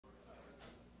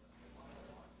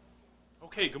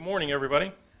Okay, good morning, everybody.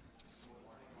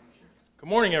 Good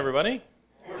morning, everybody.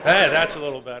 Hey, that's a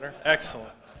little better.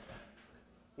 Excellent.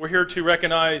 We're here to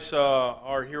recognize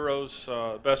our heroes,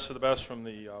 best of the best from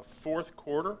the fourth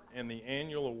quarter and the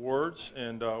annual awards.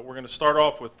 And we're going to start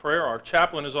off with prayer. Our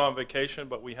chaplain is on vacation,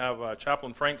 but we have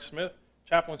Chaplain Frank Smith.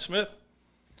 Chaplain Smith,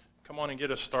 come on and get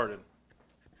us started.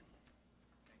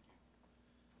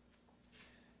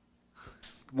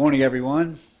 Good morning,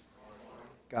 everyone.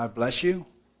 God bless you.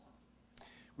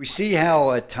 We see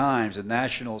how at times the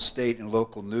national, state, and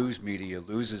local news media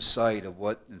loses sight of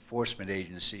what enforcement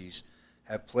agencies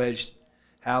have pledged,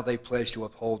 how they pledge to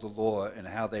uphold the law, and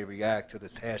how they react to the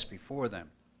task before them.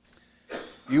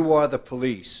 You are the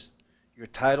police. Your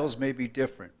titles may be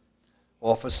different,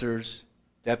 officers,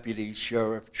 deputies,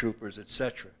 sheriff, troopers,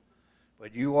 etc.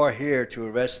 But you are here to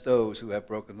arrest those who have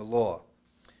broken the law.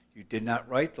 You did not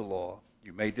write the law.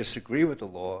 You may disagree with the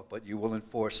law, but you will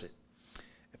enforce it.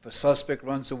 If a suspect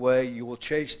runs away, you will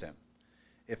chase them.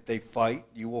 If they fight,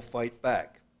 you will fight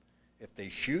back. If they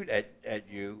shoot at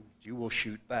you, you will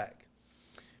shoot back.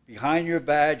 Behind your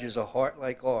badge is a heart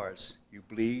like ours. You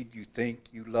bleed, you think,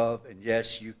 you love, and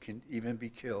yes, you can even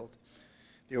be killed.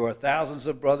 There are thousands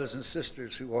of brothers and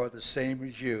sisters who are the same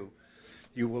as you.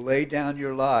 You will lay down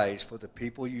your lives for the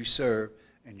people you serve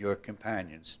and your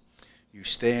companions. You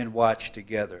stand watch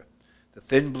together. The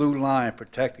thin blue line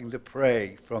protecting the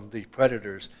prey from the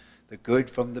predators, the good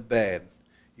from the bad.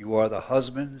 You are the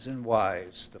husbands and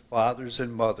wives, the fathers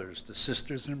and mothers, the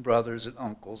sisters and brothers and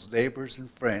uncles, neighbors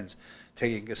and friends,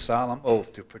 taking a solemn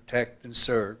oath to protect and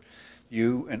serve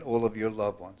you and all of your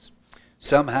loved ones.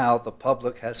 Somehow the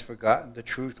public has forgotten the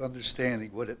truth,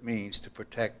 understanding what it means to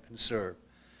protect and serve,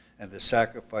 and the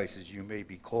sacrifices you may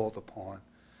be called upon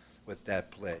with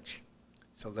that pledge.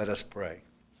 So let us pray.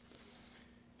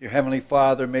 Dear Heavenly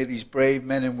Father, may these brave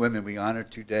men and women we honor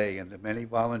today and the many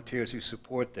volunteers who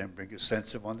support them bring a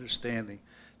sense of understanding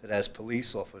that as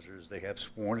police officers they have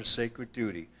sworn a sacred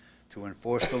duty to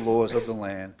enforce the laws of the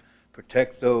land,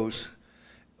 protect those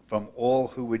from all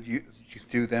who would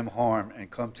do them harm,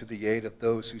 and come to the aid of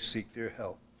those who seek their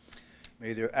help.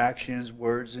 May their actions,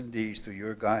 words, and deeds through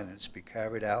your guidance be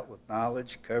carried out with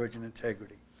knowledge, courage, and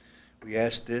integrity. We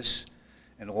ask this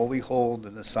and all we hold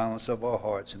in the silence of our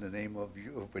hearts in the name of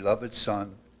your beloved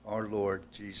Son, our Lord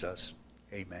Jesus.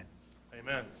 Amen.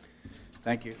 Amen.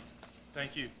 Thank you.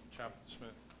 Thank you, Chaplain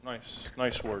Smith.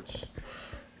 Nice words.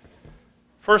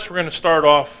 First, we're going to start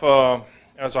off,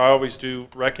 as I always do,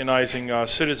 recognizing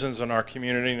citizens in our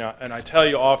community. And I tell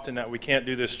you often that we can't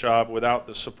do this job without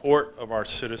the support of our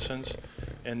citizens.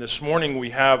 And this morning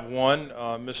we have one,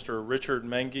 Mr. Richard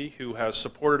Menge, who has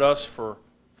supported us for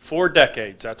 4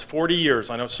 decades. That's 40 years.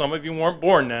 I know some of you weren't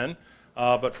born then,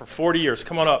 but for 40 years.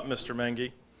 Come on up, Mr.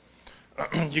 Menge.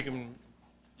 you can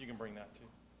bring that too.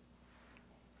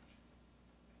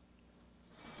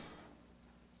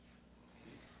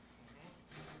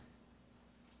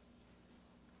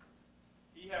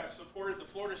 He has supported the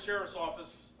Florida Sheriff's Office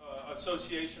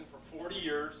Association for 40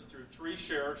 years through 3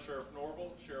 sheriffs, Sheriff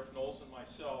Norval, Sheriff Knowles, and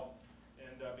myself.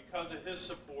 And because of his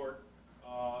support,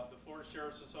 the Florida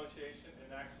Sheriff's Association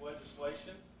enacts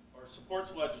legislation, or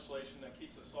supports legislation that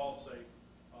keeps us all safe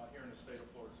here in the state of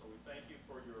Florida. So we thank you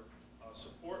for your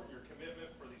support and your commitment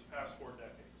for these past 4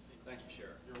 decades. Thank you,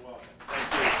 Sheriff. You're welcome.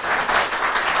 Thank you.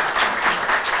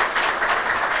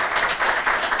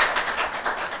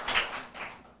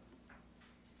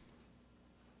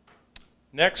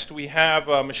 Next, we have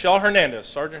Michelle Hernandez.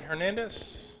 Sergeant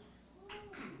Hernandez.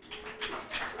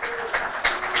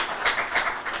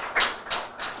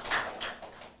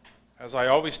 As I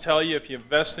always tell you, if you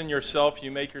invest in yourself,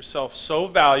 you make yourself so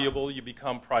valuable, you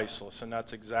become priceless. And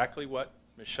that's exactly what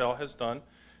Michelle has done.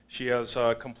 She has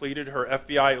completed her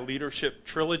FBI Leadership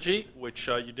Trilogy, which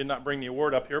you did not bring the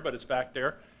award up here, but it's back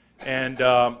there. And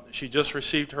she just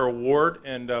received her award,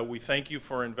 and we thank you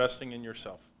for investing in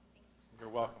yourself. You're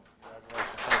welcome.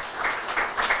 Congratulations.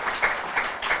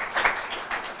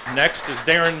 Next is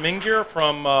DARREN MINGEAR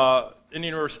from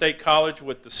Indian River State College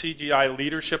with the CGI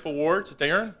Leadership Awards.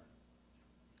 DARREN?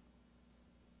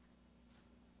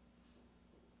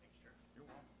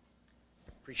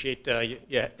 Appreciate you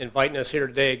inviting us here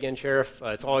today again, Sheriff.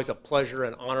 It's always a pleasure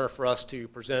and honor for us to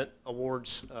present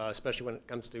awards, especially when it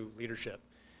comes to leadership.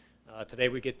 Today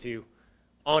we get to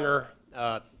honor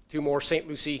 2 more St.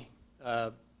 Lucie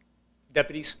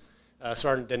deputies,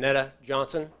 Sergeant Denetta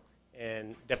Johnson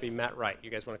and Deputy Matt Wright. You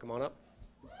guys want to come on up?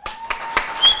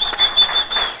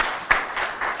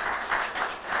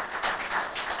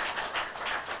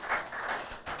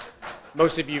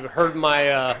 Most of you have heard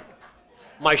my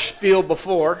my spiel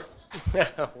before.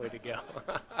 Way to go.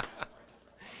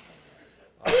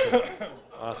 Awesome.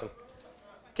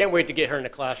 Can't wait to get her in the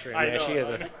classroom, I man. know, She has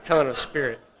a ton of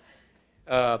spirit.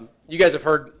 You guys have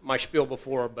heard my spiel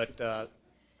before, but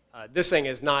this thing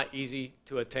is not easy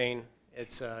to attain.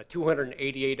 It's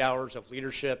 288 hours of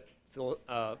leadership,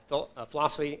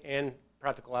 philosophy, and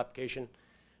practical application.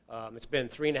 It's been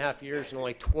 3.5 years, and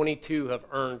only 22 have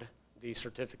earned the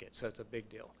certificate, so it's a big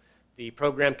deal. The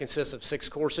program consists of 6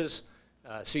 courses,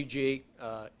 CGA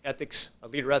ethics,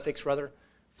 leader ethics rather,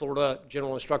 Florida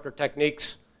general instructor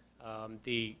techniques,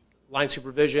 the line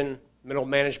supervision, middle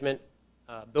management,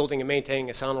 building and maintaining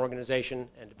a sound organization,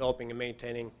 and developing and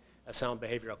maintaining a sound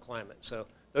behavioral climate. So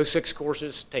those 6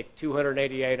 courses take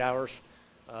 288 hours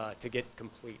to get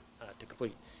complete.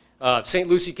 St.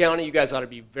 Lucie County, you guys ought to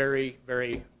be very,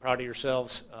 very proud of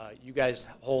yourselves. You guys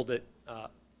hold it,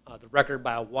 the record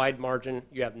by a wide margin.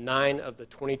 You have 9 of the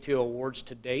 22 awards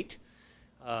to date,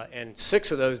 and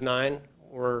 6 of those 9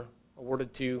 were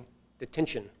awarded to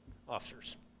detention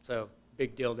officers. So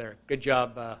big deal there. Good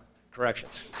job,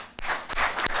 corrections.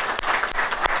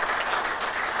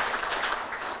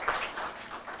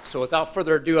 So without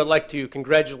further ado, I'd like to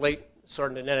congratulate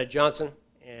Sergeant Denetta Johnson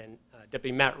and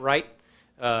Deputy Matt Wright.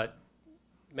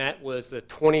 Matt was the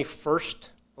 21st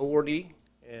awardee,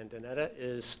 and Denetta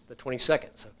is the 22nd,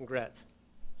 so congrats.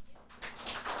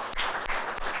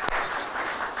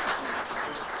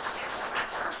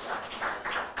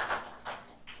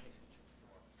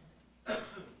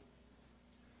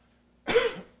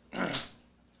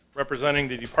 Representing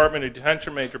the Department of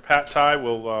Detention, Major Pat Tighe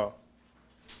will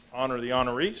honor the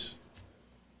honorees.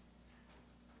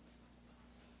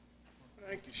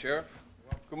 Thank you, Sheriff.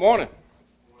 Good morning.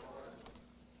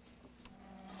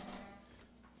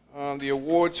 The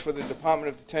awards for the Department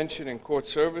of Detention and Court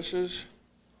Services.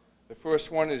 The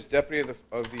first one is Deputy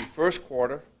of the First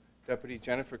Quarter, Deputy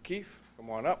Jennifer Keefe. Come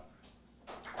on up.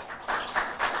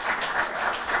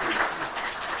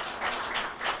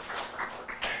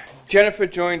 Jennifer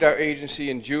joined our agency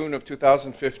in June of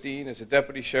 2015 as a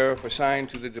deputy sheriff assigned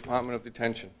to the Department of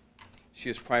Detention. She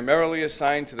is primarily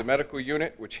assigned to the medical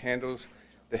unit, which handles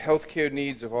the health care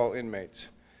needs of all inmates.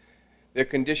 Their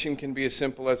condition can be as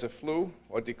simple as a flu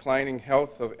or declining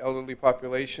health of elderly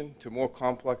population to more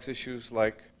complex issues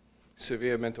like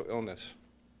severe mental illness.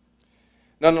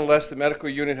 Nonetheless, the medical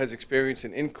unit has experienced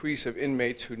an increase of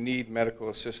inmates who need medical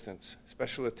assistance.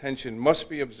 Special attention must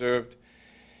be observed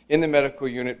in the medical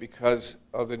unit because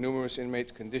of the numerous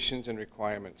inmates' conditions and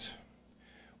requirements.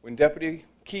 When Deputy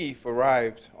Keefe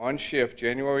arrived on shift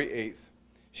January 8th,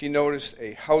 she noticed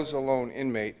a house-alone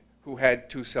inmate who had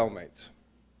 2 cellmates.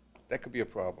 That could be a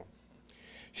problem.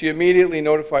 She immediately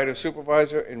notified her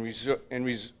supervisor and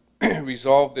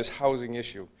resolved this housing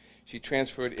issue. She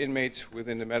transferred inmates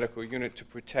within the medical unit to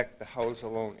protect the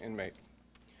house-alone inmate.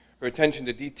 Her attention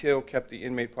to detail kept the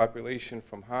inmate population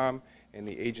from harm and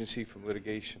the agency from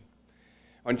litigation.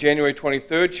 On January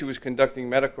 23rd, she was conducting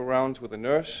medical rounds with a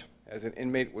nurse. As an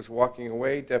inmate was walking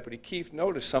away, Deputy Keefe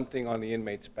noticed something on the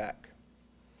inmate's back.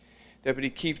 Deputy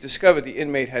Keefe discovered the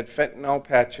inmate had fentanyl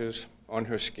patches on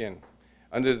her skin.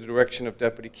 Under the direction of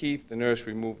Deputy Keefe, the nurse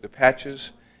removed the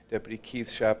patches. Deputy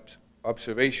Keefe's sharp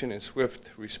observation and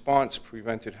swift response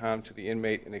prevented harm to the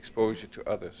inmate and exposure to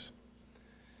others.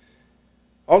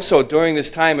 Also, during this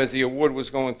time as the award was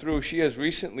going through, she has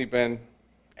recently been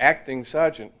acting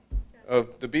sergeant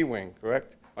of the B Wing,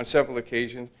 correct? On several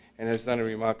occasions, and has done a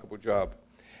remarkable job.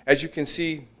 As you can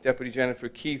see, Deputy Jennifer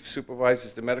Keefe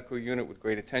supervises the medical unit with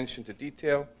great attention to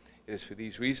detail. It is for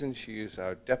these reasons she is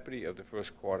our Deputy of the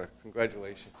First Quarter.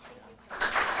 Congratulations.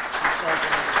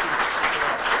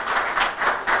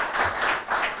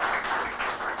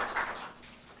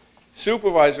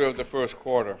 Supervisor of the First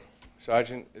Quarter,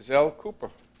 Sergeant Ezell Cooper.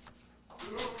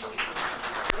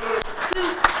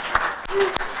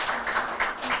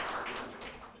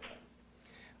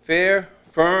 Fair,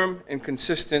 firm, and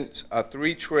consistent are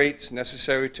 3 traits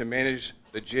necessary to manage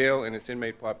the jail and its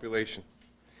inmate population.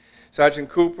 Sergeant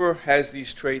Cooper has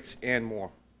these traits and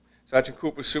more. Sergeant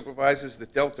Cooper supervises the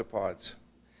Delta pods.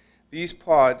 These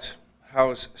pods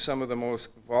house some of the most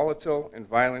volatile and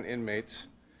violent inmates.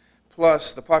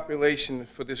 Plus, the population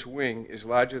for this wing is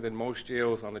larger than most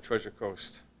jails on the Treasure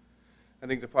Coast. I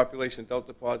think the population of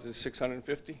Delta pods is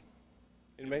 650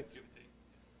 inmates.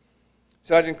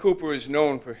 Sergeant Cooper is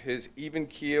known for his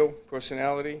even-keel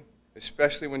personality,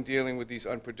 especially when dealing with these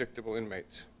unpredictable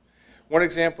inmates. One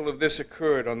example of this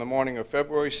occurred on the morning of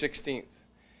February 16th.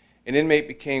 An inmate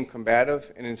became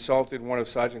combative and insulted one of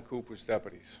Sergeant Cooper's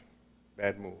deputies.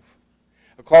 Bad move.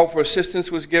 A call for assistance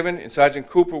was given, and Sergeant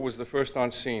Cooper was the first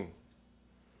on scene.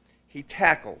 He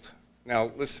tackled.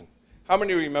 Now, listen. How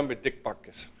many remember Dick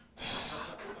Butkus?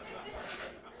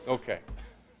 Okay.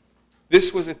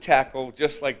 This was a tackle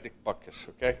just like Dick Butkus,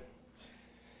 okay?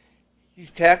 He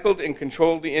tackled and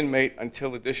controlled the inmate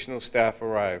until additional staff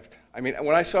arrived. I mean,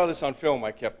 when I saw this on film,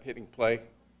 I kept hitting play,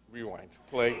 rewind,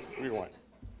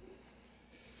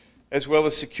 as well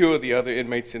as secure the other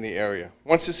inmates in the area.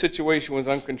 Once the situation was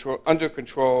under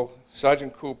control,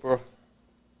 Sergeant Cooper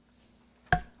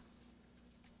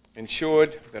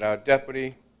ensured that our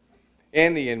deputy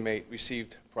and the inmate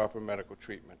received proper medical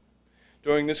treatment.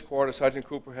 During this quarter, Sergeant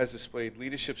Cooper has displayed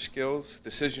leadership skills,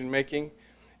 decision-making,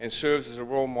 and serves as a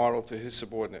role model to his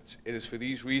subordinates. It is for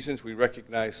these reasons we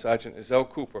recognize Sergeant Ezell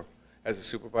Cooper as the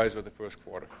supervisor of the first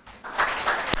quarter.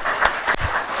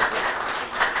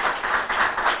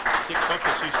 Dick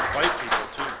Butkus used to bite people,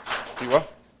 too. He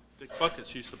what? Dick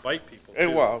Butkus used to bite people, Hey,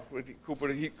 too. well,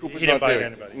 Cooper's He not didn't bite there.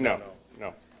 anybody. No.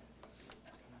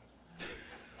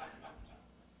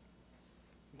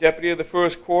 Deputy of the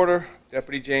first quarter,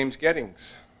 Deputy James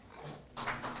Gettings.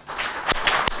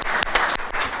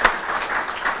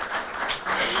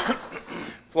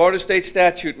 Florida state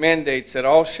statute mandates that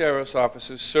all sheriff's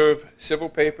officers serve civil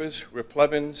papers,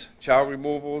 replevins, child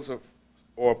removals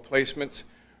or placements,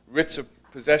 writs of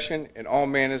possession, and all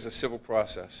manners of civil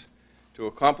process. To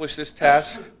accomplish this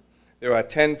task, there are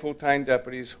 10 full-time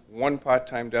deputies, 1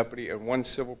 part-time deputy, and 1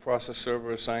 civil process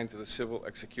server assigned to the Civil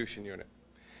Execution Unit.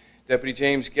 Deputy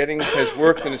James Gettings has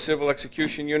worked in the Civil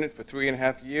Execution Unit for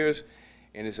 3.5 years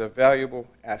and is a valuable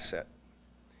asset.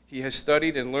 He has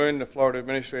studied and learned the Florida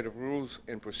administrative rules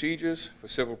and procedures for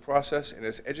civil process and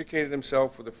has educated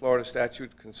himself with the Florida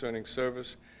statute concerning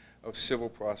service of civil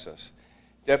process.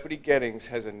 Deputy Gettings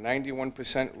has a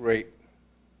 91% rate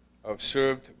of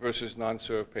served versus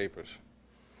non-served papers.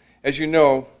 As you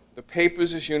know, the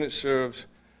papers this unit serves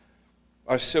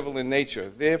are civil in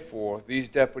nature. Therefore, these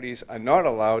deputies are not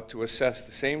allowed to assess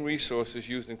the same resources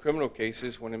used in criminal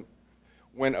cases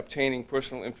when obtaining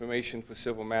personal information for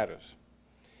civil matters.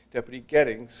 Deputy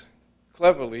Gettings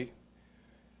cleverly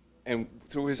and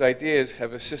through his ideas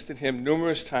have assisted him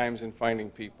numerous times in finding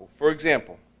people. For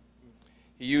example,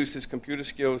 he used his computer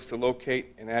skills to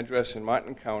locate an address in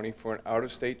Martin County for an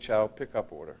out-of-state child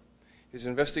pickup order. His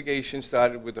investigation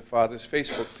started with the father's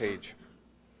Facebook page.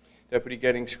 Deputy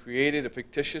Gettings created a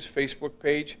fictitious Facebook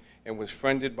page and was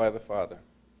friended by the father.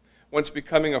 Once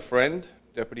becoming a friend,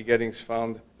 Deputy Gettings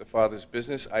found the father's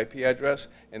business IP address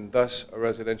and thus a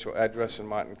residential address in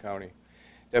Martin County.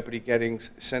 Deputy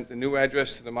Gettings sent the new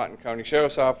address to the Martin County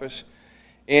Sheriff's Office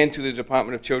and to the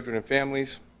Department of Children and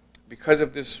Families. Because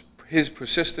of his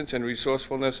persistence and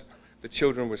resourcefulness, the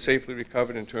children were safely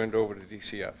recovered and turned over to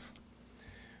DCF.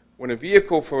 When a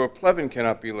vehicle for a plevin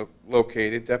cannot be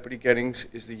located, Deputy Gettings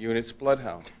is the unit's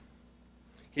bloodhound.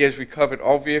 He has recovered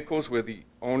all vehicles where the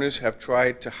owners have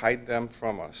tried to hide them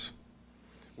from us.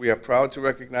 We are proud to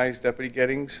recognize Deputy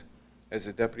Gettings as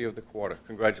the Deputy of the Quarter.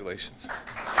 Congratulations.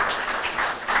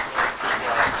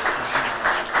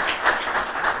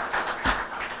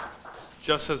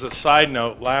 Just as a side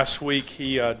note, last week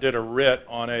he did a writ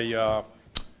on a,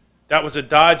 that was a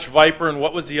Dodge Viper, and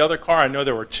what was the other car? I know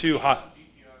there were 2 hot.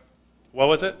 What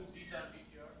was it?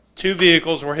 2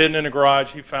 vehicles were hidden in a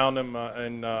garage. He found them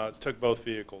and took both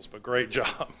vehicles, but great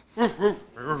job.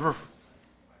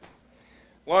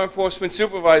 Law Enforcement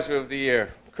Supervisor of the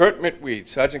Year, Kurt Mittwede,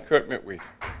 Sergeant Kurt Mittwede.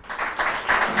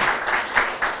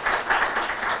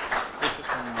 This is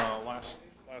from last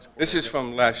quarter. This is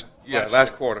from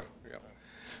last quarter. Yeah.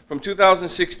 From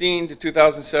 2016 to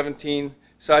 2017,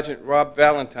 Sergeant Rob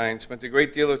Valentine spent a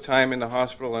great deal of time in the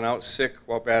hospital and out sick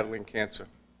while battling cancer.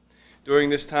 During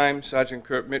this time, Sergeant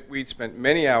Kurt Mittwede spent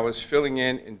many hours filling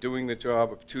in and doing the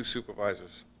job of 2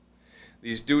 supervisors.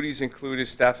 These duties included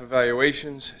staff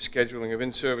evaluations, scheduling of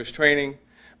in-service training,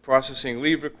 processing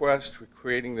leave requests,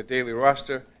 creating the daily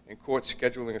roster, and court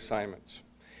scheduling assignments.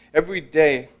 Every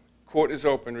day court is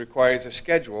open requires a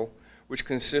schedule which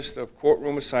consists of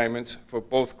courtroom assignments for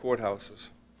both courthouses,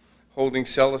 holding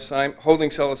cell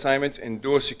assignments and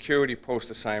door security post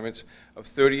assignments of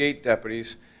 38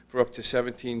 deputies for up to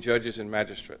 17 judges and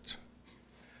magistrates.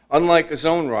 Unlike a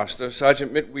zone roster,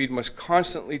 Sergeant Mittwede must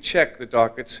constantly check the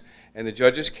dockets and the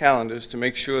judges' calendars to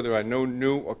make sure there are no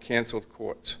new or canceled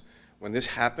courts. When this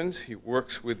happens, he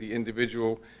works with the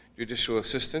individual judicial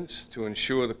assistants to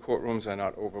ensure the courtrooms are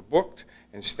not overbooked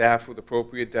and staffed with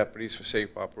appropriate deputies for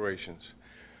safe operations.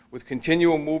 With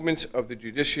continual movements of the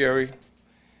judiciary,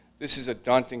 this is a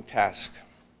daunting task.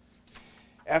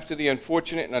 After the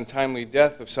unfortunate and untimely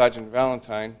death of Sergeant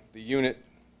Valentine, the unit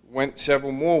went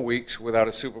several more weeks without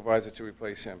a supervisor to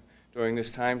replace him. During this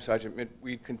time, Sergeant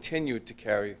Mittwede continued to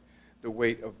carry the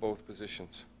weight of both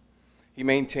positions. He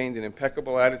maintained an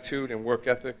impeccable attitude and work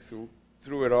ethic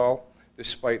through it all,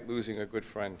 despite losing a good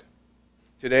friend.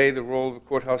 Today, the role of a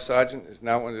courthouse sergeant is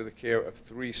now under the care of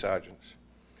 3 sergeants.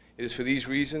 It is for these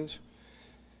reasons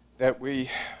that we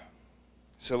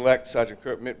select Sergeant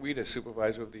Kurt Mittwede as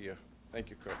Supervisor of the Year. Thank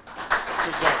you, Kurt.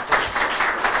 Good job, Kurt.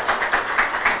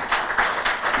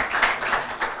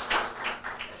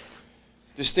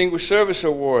 Distinguished Service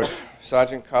Award,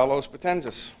 Sergeant Carlos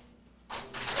Betances.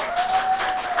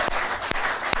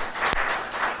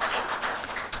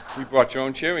 We brought your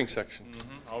own cheering section.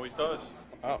 Always does.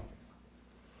 Oh.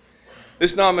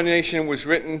 This nomination was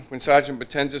written when Sergeant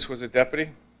Betances was a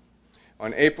deputy.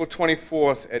 On April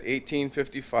 24th at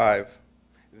 1855,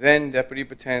 then Deputy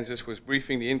Betances was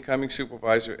briefing the incoming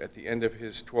supervisor at the end of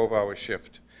his 12-hour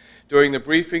shift. During the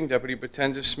briefing, Deputy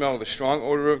Betances smelled a strong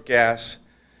odor of gas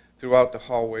throughout the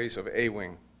hallways of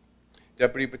A-Wing.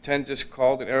 Deputy Betances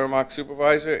called an Aramark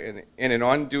supervisor and an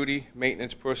on-duty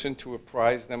maintenance person to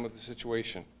apprise them of the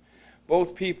situation.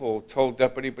 Both people told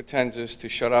Deputy Betances to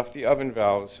shut off the oven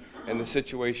valves and the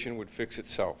situation would fix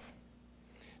itself.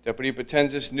 Deputy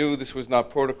Betances knew this was not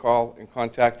protocol and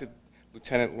contacted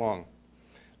Lieutenant Long.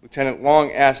 Lieutenant Long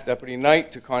asked Deputy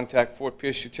Knight to contact Fort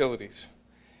Pierce Utilities.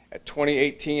 At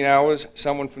 2018 hours,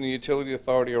 someone from the utility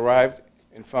authority arrived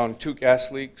and found 2 gas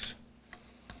leaks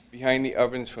behind the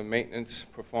ovens from maintenance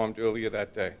performed earlier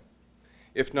that day.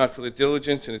 If not for the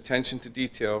diligence and attention to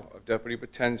detail of Deputy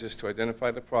Betances to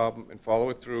identify the problem and follow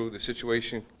it through, the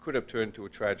situation could have turned to a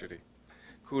tragedy.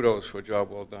 Kudos for a job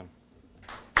well done.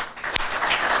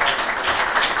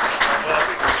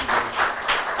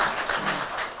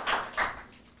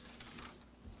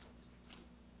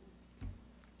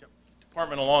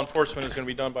 Department of Law Enforcement is going to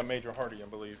be done by Major Hardie, I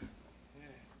believe.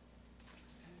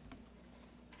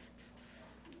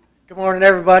 Good morning,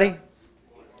 everybody.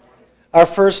 Our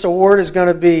first award is going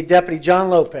to be Deputy John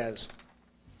Lopez.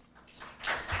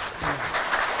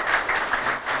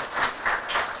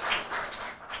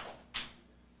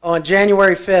 On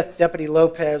January 5th, Deputy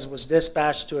Lopez was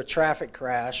dispatched to a traffic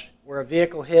crash where a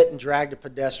vehicle hit and dragged a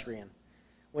pedestrian.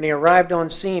 When he arrived on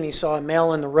scene, he saw a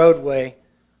male in the roadway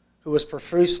who was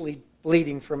profusely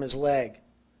bleeding from his leg.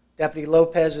 Deputy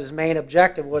Lopez's main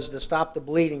objective was to stop the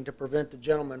bleeding to prevent the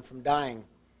gentleman from dying.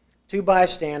 2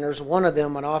 bystanders, one of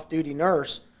them an off-duty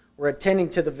nurse, were attending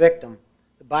to the victim.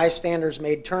 The bystanders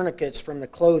made tourniquets from the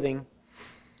clothing.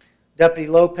 Deputy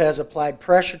Lopez applied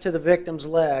pressure to the victim's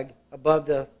leg above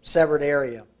the severed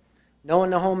area.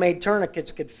 Knowing the homemade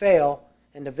tourniquets could fail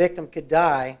and the victim could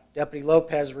die, Deputy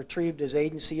Lopez retrieved his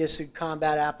agency-issued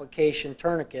combat application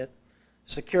tourniquet,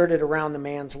 secured it around the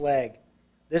man's leg.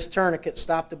 This tourniquet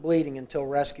stopped the bleeding until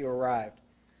rescue arrived.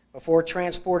 Before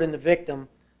transporting the victim,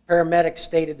 paramedics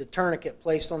stated the tourniquet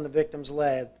placed on the victim's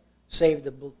leg saved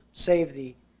him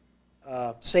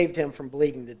from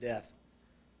bleeding to death.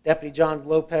 Deputy John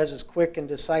Lopez's quick and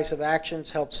decisive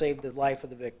actions helped save the life of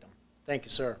the victim. Thank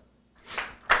you, sir.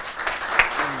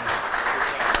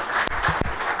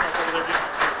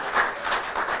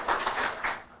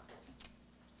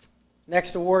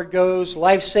 Next award goes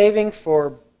life-saving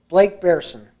for Blake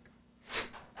Behrsin.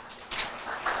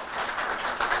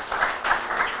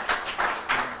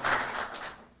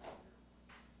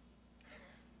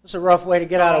 It's a rough way to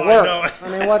get out of work. I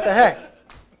mean, what the heck?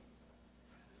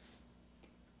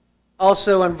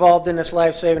 Also involved in this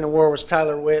life-saving award was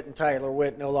Tyler Witt, and Tyler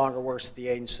Witt no longer works at the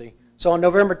agency. So on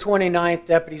November 29th,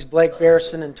 deputies Blake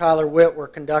Behrsin and Tyler Witt were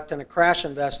conducting a crash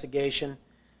investigation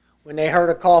when they heard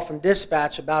a call from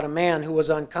dispatch about a man who was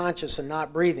unconscious and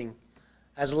not breathing.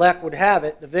 As luck would have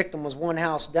it, the victim was one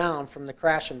house down from the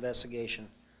crash investigation.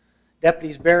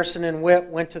 Deputies Behrsin and Witt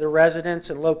went to the residence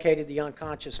and located the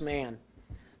unconscious man.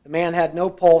 The man had no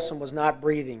pulse and was not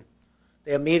breathing.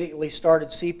 They immediately started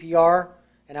CPR,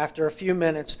 and after a few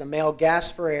minutes, the male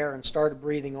gasped for air and started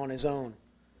breathing on his own.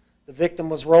 The victim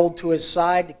was rolled to his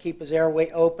side to keep his airway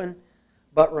open,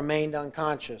 but remained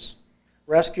unconscious.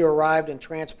 Rescue arrived and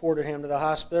transported him to the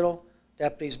hospital.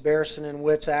 Deputies Behrsin and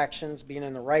Witt's actions, being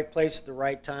in the right place at the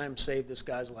right time, saved this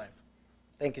guy's life.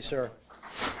 Thank you, sir.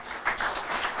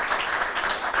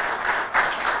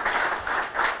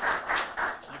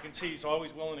 You can see he's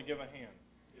always willing to give a hand.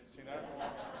 See that?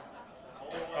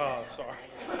 Oh, sorry.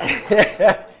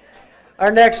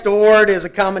 Our next award is a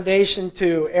commendation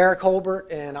to Eric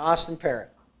Holbert and Austin Parrott.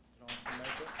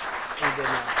 He did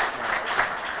not.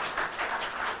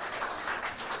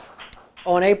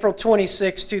 On April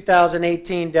 26,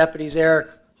 2018, deputies Eric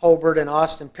Holbert and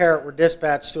Austin Parrott were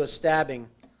dispatched to a stabbing.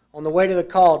 On the way to the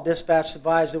call, dispatch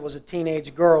advised it was a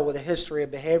teenage girl with a history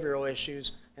of behavioral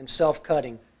issues and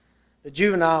self-cutting. The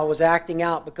juvenile was acting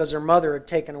out because her mother had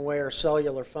taken away her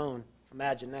cellular phone.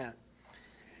 Imagine that.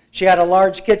 She had a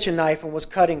large kitchen knife and was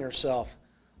cutting herself.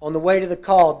 On the way to the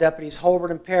call, Deputies Holbert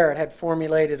and Parrott had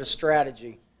formulated a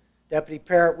strategy. Deputy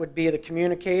Parrott would be the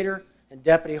communicator, and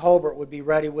Deputy Holbert would be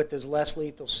ready with his less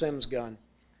lethal Sims gun.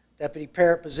 Deputy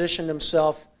Parrott positioned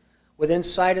himself within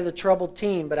sight of the troubled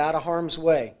teen, but out of harm's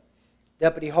way.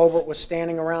 Deputy Holbert was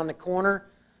standing around the corner,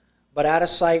 but out of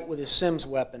sight with his Sims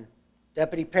weapon.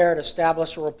 Deputy Parrott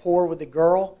established a rapport with the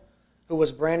girl, who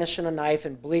was brandishing a knife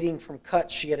and bleeding from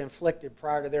cuts she had inflicted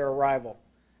prior to their arrival.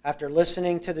 After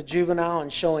listening to the juvenile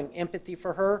and showing empathy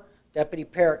for her, Deputy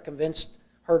Parrott convinced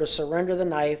her to surrender the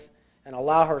knife and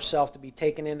allow herself to be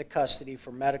taken into custody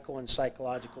for medical and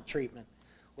psychological treatment.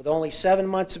 With only 7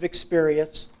 months of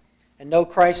experience and no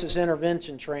crisis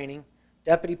intervention training,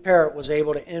 Deputy Parrott was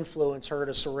able to influence her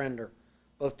to surrender.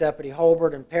 Both Deputy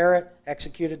Holbert and Parrott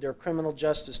executed their criminal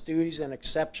justice duties in an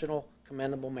exceptional,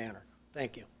 commendable manner.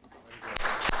 Thank you.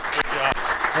 Good job.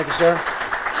 Thank you, sir.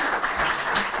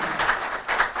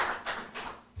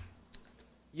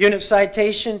 Unit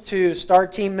citation to STAR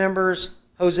team members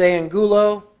Jose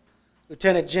Angulo,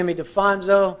 Lieutenant Jimmy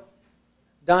DeFonso,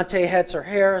 Dante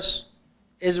Hetzer-Harris,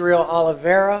 Israel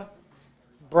Oliveira,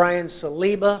 Brian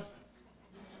Saliba,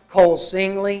 Cole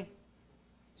Singley,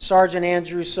 Sergeant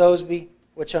Andrew Soesbe,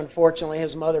 which unfortunately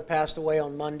his mother passed away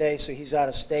on Monday, so he's out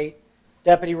of state,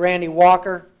 Deputy Randy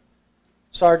Walker,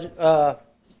 Sergeant, I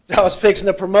was fixing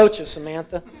to promote you,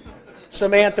 Samantha,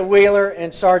 Samantha Wheeler,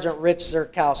 and Sergeant Rich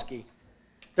Zerkowski.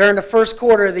 During the first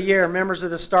quarter of the year, members of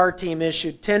the STAR team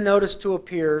issued 10 notice to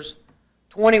appears,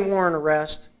 20 warrant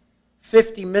arrests,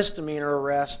 50 misdemeanor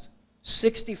arrests,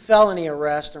 60 felony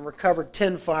arrests, and recovered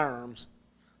 10 firearms.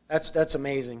 That's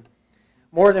amazing.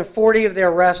 More than 40 of the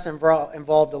arrests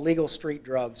involved illegal street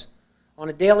drugs. On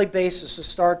a daily basis, the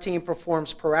STAR team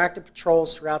performs proactive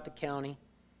patrols throughout the county.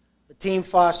 The team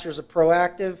fosters a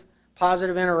proactive,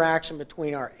 positive interaction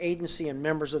between our agency and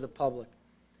members of the public.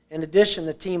 In addition,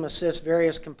 the team assists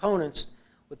various components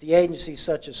with the agency,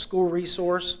 such as school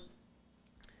resource,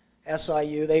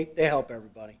 SIU. They help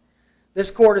everybody.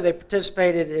 This quarter, they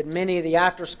participated in many of the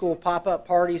after-school pop-up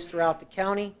parties throughout the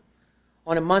county.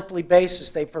 On a monthly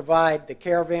basis, they provide the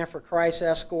Caravan for Christ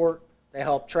escort. They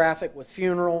help traffic with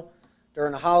funeral.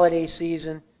 During the holiday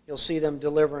season, you'll see them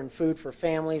delivering food for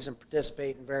families and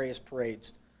participate in various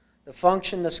parades. The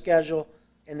function, the schedule,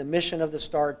 and the mission of the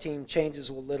STAR team changes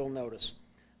with little notice.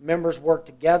 Members work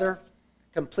together,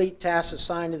 complete tasks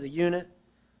assigned to the unit.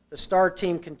 The STAR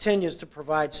team continues to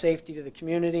provide safety to the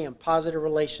community and positive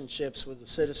relationships with the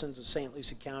citizens of St.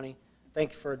 Lucie County.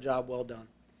 Thank you for a job well done.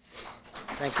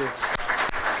 Thank you.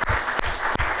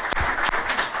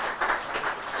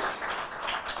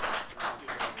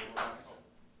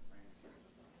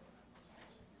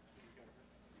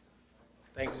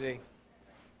 Thanks, Z.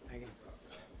 Thank you.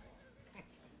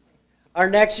 Our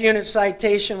next unit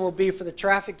citation will be for the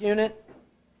traffic unit.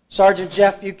 Sergeant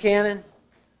Jeff Buchanan,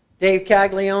 Dave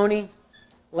Caglione,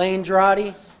 Lane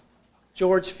Drotti,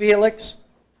 George Felix,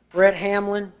 Brett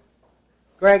Hamlin,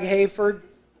 Greg Hayford,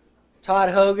 Todd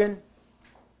Hogan,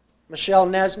 Michelle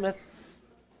Nesmith,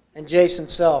 and Jason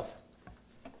Self.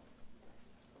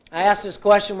 I asked this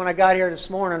question when I got here this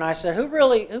morning. I said,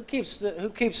 who keeps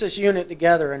this unit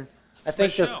together? And I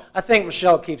think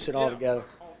Michelle keeps it all together.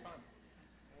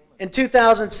 In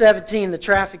 2017, the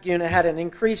traffic unit had an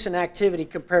increase in activity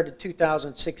compared to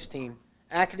 2016.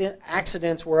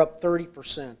 Accidents were up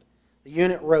 30%. The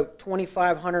unit wrote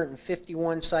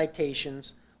 2,551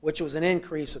 citations, which was an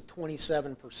increase of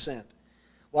 27%,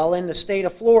 while in the state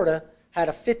of Florida had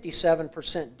a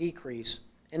 57% decrease.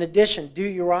 In addition,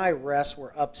 DUI arrests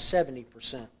were up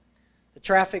 70%. The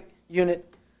traffic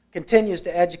unit continues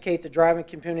to educate the driving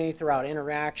community throughout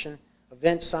interaction,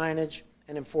 event signage,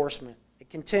 and enforcement. It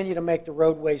continues to make the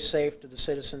roadways safe to the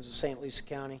citizens of St. Lucie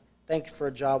County. Thank you for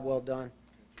a job well done.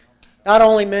 Not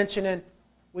only mentioning,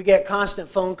 we get constant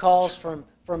phone calls from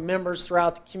members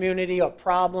throughout the community of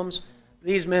problems.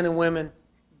 These men and women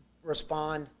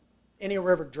respond. Indian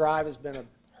River Drive has been a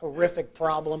horrific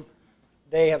problem.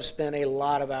 They have spent a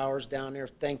lot of hours down there.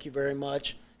 Thank you very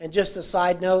much. And just a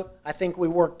side note, I think we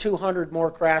worked 200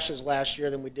 more crashes last year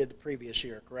than we did the previous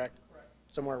year, correct?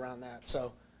 Somewhere around that.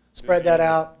 So spread that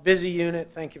out. Busy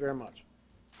unit. Thank you very much.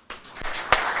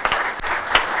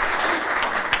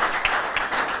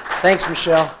 Thanks,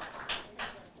 Michelle.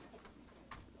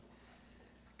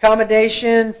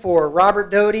 Commendation for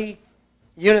Robert Doty.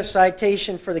 Unit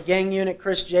citation for the gang unit,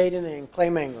 Chris Jaden and Clay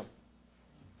Mangum.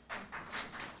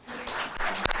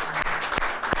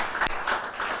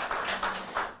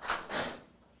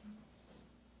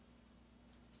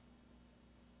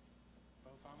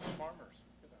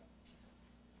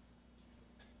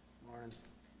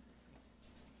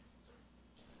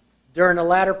 During the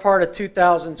latter part of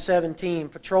 2017,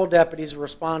 patrol deputies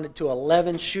responded to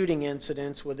 11 shooting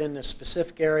incidents within the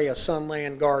specific area of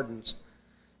Sunland Gardens.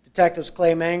 Detectives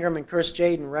Clay Mangrum and Chris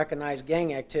Jaden recognized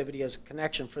gang activity as a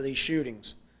connection for these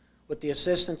shootings. With the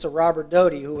assistance of Robert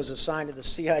Doty, who was assigned to the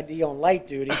CID on light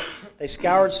duty, they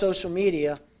scoured social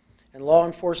media and law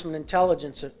enforcement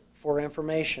intelligence for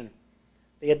information.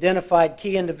 They identified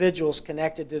key individuals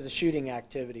connected to the shooting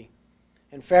activity.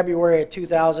 In February of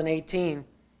 2018,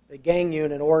 the gang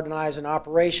unit organized an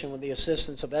operation with the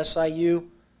assistance of SIU,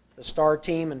 the STAR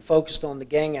team, and focused on the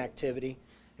gang activity,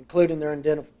 including their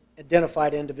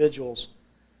identified individuals.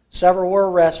 Several were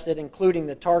arrested, including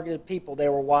the targeted people they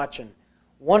were watching.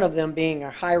 One of them, being a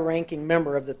high-ranking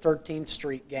member of the 13th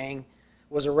Street gang,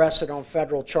 was arrested on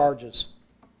federal charges.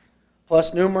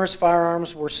 Plus, numerous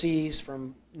firearms were seized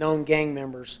from known gang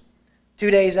members. 2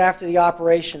 days after the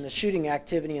operation, the shooting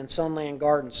activity in Sunland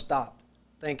Gardens stopped.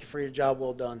 Thank you for your job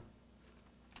well done.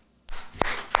 Good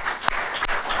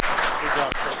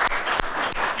job, Chris.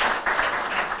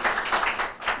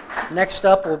 Next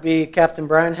up will be Captain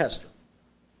Brian Hester.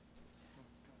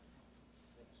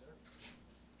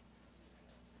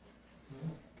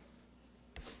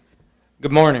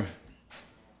 Good morning.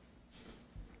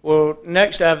 Well,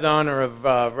 next I have the honor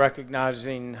of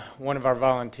recognizing one of our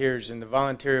volunteers in the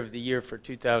Volunteer of the Year for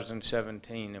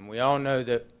 2017. And we all know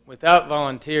that without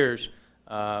volunteers,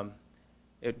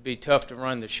 it'd be tough to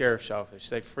run the sheriff's office.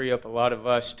 They free up a lot of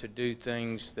us to do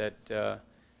things that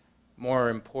more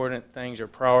important things or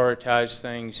prioritize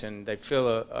things, and they fill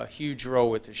a huge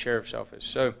role with the sheriff's office.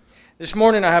 So this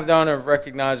morning I have the honor of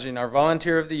recognizing our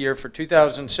Volunteer of the Year for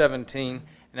 2017,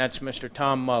 and that's Mr.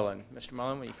 Tom Mullen. Mr.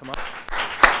 Mullen, will you come up?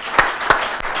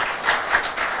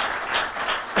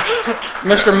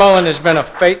 Mr. Mullen has been a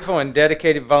faithful and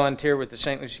dedicated volunteer with the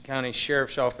St. Lucie County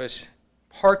Sheriff's Office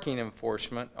parking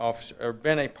enforcement officer, or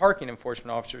been a parking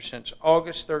enforcement officer since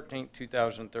August 13,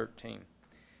 2013.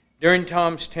 During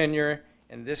Tom's tenure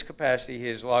in this capacity, he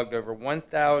has logged over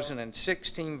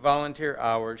 1,016 volunteer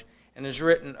hours and has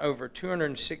written over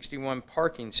 261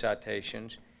 parking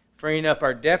citations, freeing up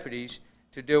our deputies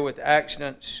to deal with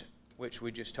accidents, which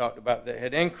we just talked about, that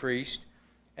had increased,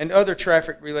 and other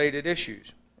traffic-related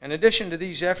issues. In addition to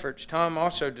these efforts, Tom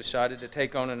also decided to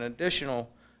take on an additional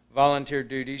volunteer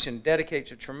duties and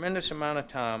dedicates a tremendous amount of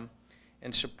time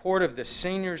in support of the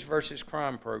Seniors vs.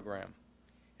 Crime program.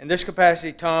 In this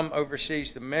capacity, Tom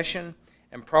oversees the mission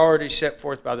and priorities set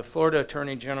forth by the Florida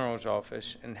Attorney General's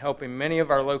Office in helping many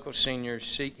of our local seniors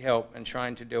seek help in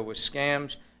trying to deal with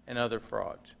scams and other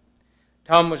frauds.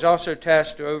 Tom was also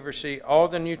tasked to oversee all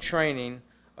the new training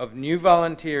of new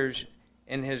volunteers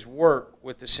in his work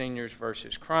with the Seniors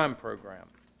vs. Crime program.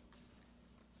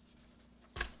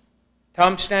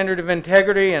 Tom's standard of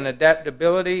integrity and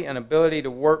adaptability and ability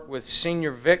to work with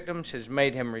senior victims has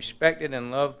made him respected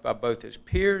and loved by both his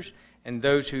peers and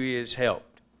those who he has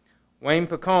helped. Wayne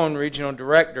Picone, Regional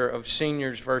Director of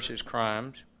Seniors vs.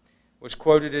 Crimes, was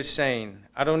quoted as saying,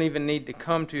 "I don't even need to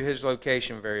come to his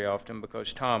location very often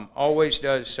because Tom always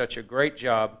does such a great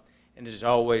job and is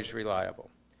always reliable."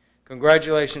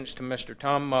 Congratulations to Mr.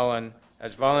 Tom Mullen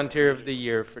as Volunteer of the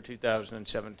Year for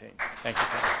 2017. Thank you,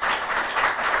 Tom.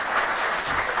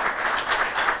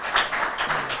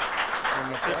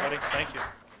 That's it, buddy. Thank you.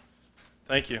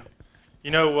 Thank you.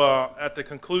 You know, at the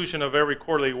conclusion of every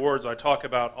quarterly awards, I talk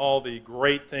about all the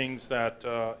great things that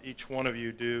each one of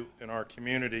you do in our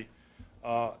community.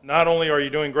 Not only are you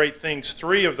doing great things,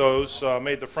 3 of those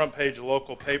made the front page of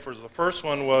local papers. The first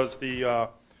one was the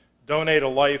Donate a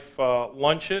Life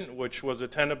luncheon, which was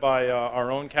attended by our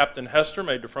own Captain Hester,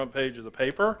 made the front page of the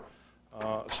paper.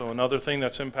 So another thing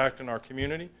that's impacting our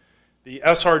community. The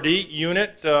SRD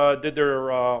unit did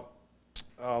their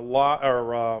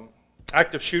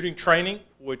active shooting training,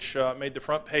 which made the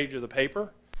front page of the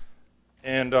paper.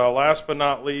 And last but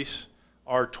not least,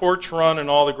 our torch run and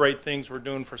all the great things we're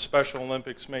doing for Special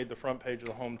Olympics made the front page of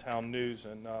the Hometown News.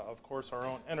 And of course, our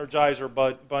own Energizer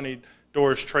bunny,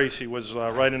 Doris Tracy, was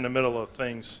right in the middle of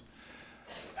things.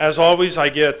 As always, I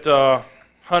get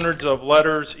hundreds of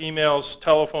letters, emails,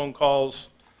 telephone calls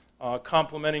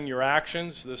complimenting your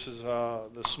actions. This is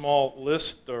the small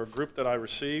list or group that I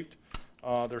received.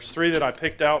 There's 3 that I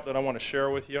picked out that I want to share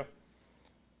with you.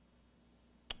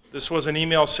 This was an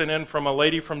email sent in from a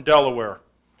lady from Delaware.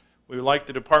 We would like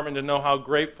the department to know how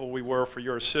grateful we were for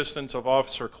your assistance of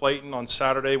Officer Clayton on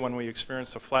Saturday when we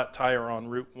experienced a flat tire on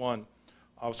Route 1.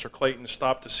 Officer Clayton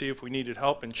stopped to see if we needed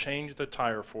help and changed the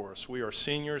tire for us. We are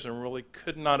seniors and really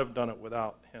could not have done it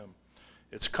without him.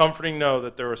 It's comforting to know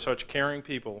that there are such caring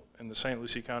people in the St.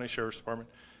 Lucie County Sheriff's Department.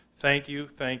 Thank you,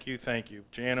 thank you, thank you.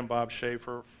 Jan and Bob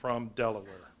Schaefer from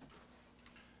Delaware.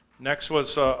 Next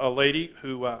was a lady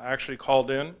who actually called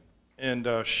in and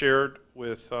shared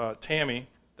with Tammy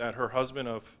that her husband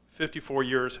of 54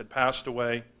 years had passed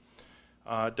away.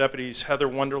 Deputies Heather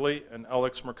Wonderly and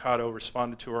Alex Mercado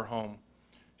responded to her home.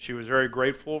 She was very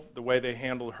grateful for the way they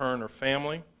handled her and her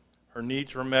family. Her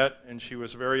needs were met, and she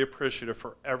was very appreciative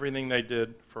for everything they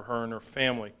did for her and her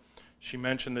family. She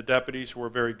mentioned the deputies were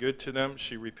very good to them.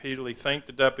 She repeatedly thanked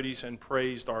the deputies and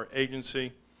praised our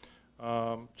agency.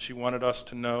 She wanted us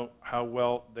to know how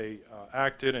well they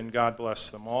acted, and God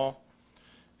bless them all.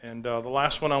 And the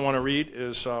last one I want to read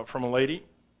is from a lady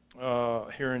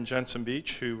here in Jensen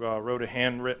Beach who wrote a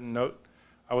handwritten note.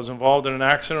 I was involved in an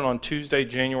accident on Tuesday,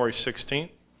 January 16th.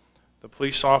 The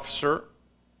police officer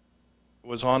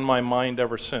was on my mind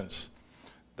ever since.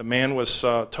 The man was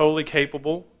totally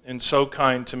capable and so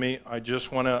kind to me. I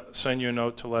just want to send you a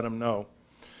note to let him know.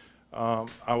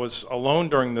 I was alone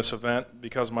during this event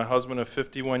because my husband of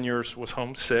 51 years was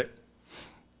homesick.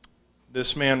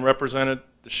 This man represented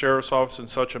the sheriff's office in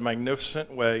such a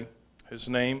magnificent way. His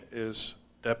name is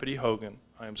Deputy Hogan.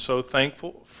 I am so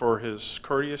thankful for his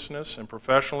courteousness and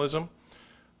professionalism.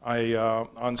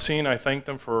 On scene, I thank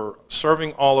them for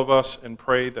serving all of us and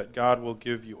pray that God will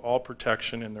give you all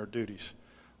protection in their duties.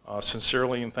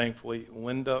 Sincerely and thankfully,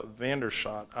 Linda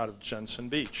Vandershot out of Jensen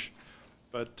Beach.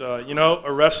 But, you know,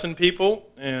 arresting people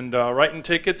and writing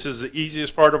tickets is the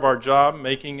easiest part of our job.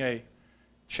 Making a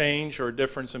change or a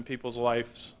difference in people's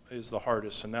lives is the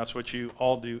hardest, and that's what you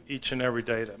all do each and every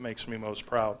day. That makes me most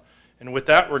proud. And with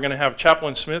that, we're going to have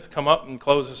Chaplain Smith come up and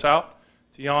close us out.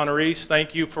 To the honorees,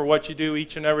 thank you for what you do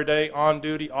each and every day, on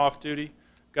duty, off duty.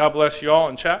 God bless you all.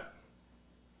 And Chap,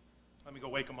 let me go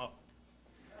wake him up.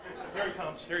 Here he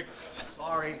comes. Here he comes.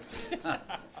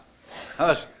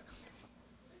 Sorry.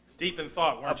 Deep in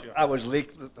thought, weren't you? I was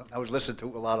listening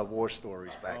to a lot of war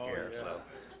stories back here,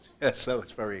 so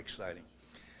it's very exciting.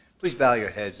 Please bow your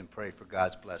heads and pray for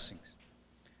God's blessings.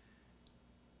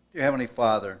 Dear Heavenly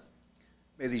Father,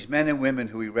 may these men and women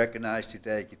who we recognize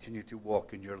today continue to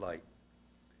walk in your light.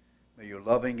 May your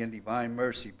loving and divine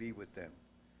mercy be with them.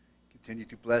 Continue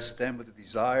to bless them with a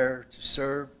desire to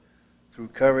serve through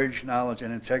courage, knowledge,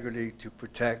 and integrity to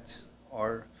protect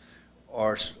our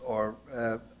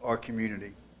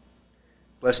community.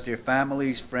 Bless their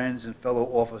families, friends, and fellow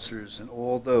officers, and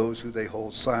all those who they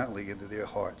hold silently into their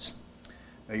hearts.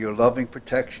 May your loving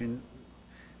protection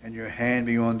and your hand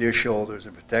be on their shoulders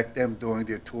and protect them during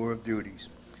their tour of duties.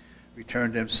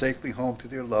 Return them safely home to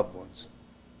their loved ones.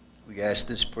 We ask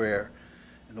this prayer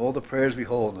and all the prayers we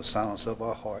hold in the silence of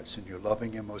our hearts in your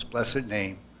loving and most blessed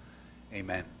name.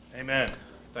 Amen. Amen.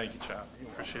 Thank you, Chap.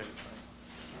 Appreciate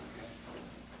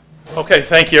it. Okay,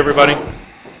 thank you, everybody.